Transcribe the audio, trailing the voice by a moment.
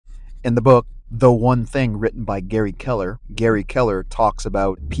In the book, The One Thing, written by Gary Keller talks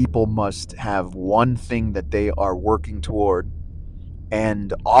about people must have one thing that they are working toward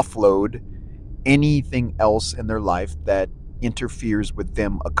and offload anything else in their life that interferes with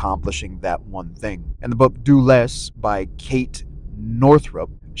them accomplishing that one thing. In the book Do Less by Kate Northrup,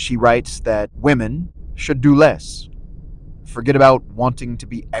 she writes that women should do less. Forget about wanting to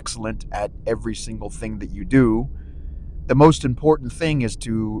be excellent at every single thing that you do. The most important thing is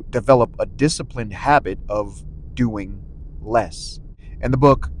to develop a disciplined habit of doing less. In the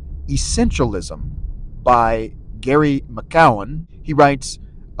book Essentialism by Gary McCowan, he writes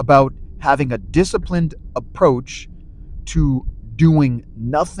about having a disciplined approach to doing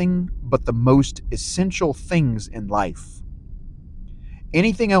nothing but the most essential things in life.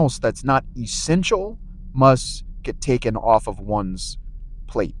 Anything else that's not essential must get taken off of one's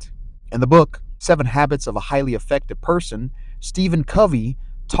plate. In the book, 7 Habits of a Highly Effective Person, Stephen Covey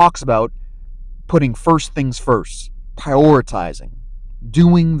talks about putting first things first, prioritizing,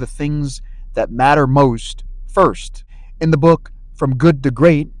 doing the things that matter most first. In the book From Good to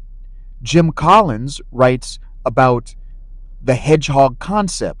Great, Jim Collins writes about the hedgehog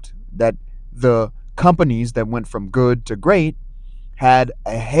concept, that the companies that went from good to great had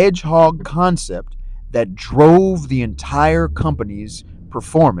a hedgehog concept that drove the entire company's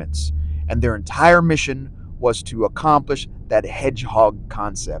performance, and their entire mission was to accomplish that hedgehog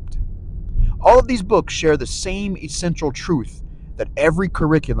concept. All of these books share the same essential truth that every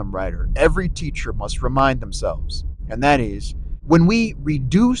curriculum writer, every teacher must remind themselves, and that is, when we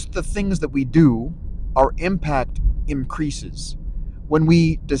reduce the things that we do, our impact increases. When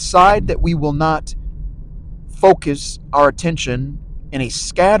we decide that we will not focus our attention in a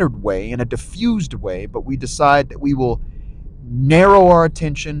scattered way, in a diffused way, but we decide that we will narrow our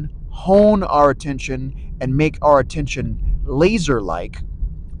attention, hone our attention, and make our attention laser-like,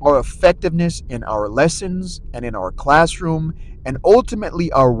 our effectiveness in our lessons and in our classroom, and ultimately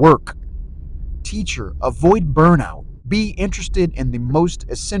our work. Teacher, avoid burnout. Be interested in the most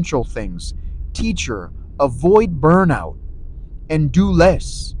essential things. Teacher, avoid burnout and do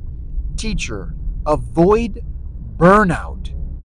less. Teacher, avoid burnout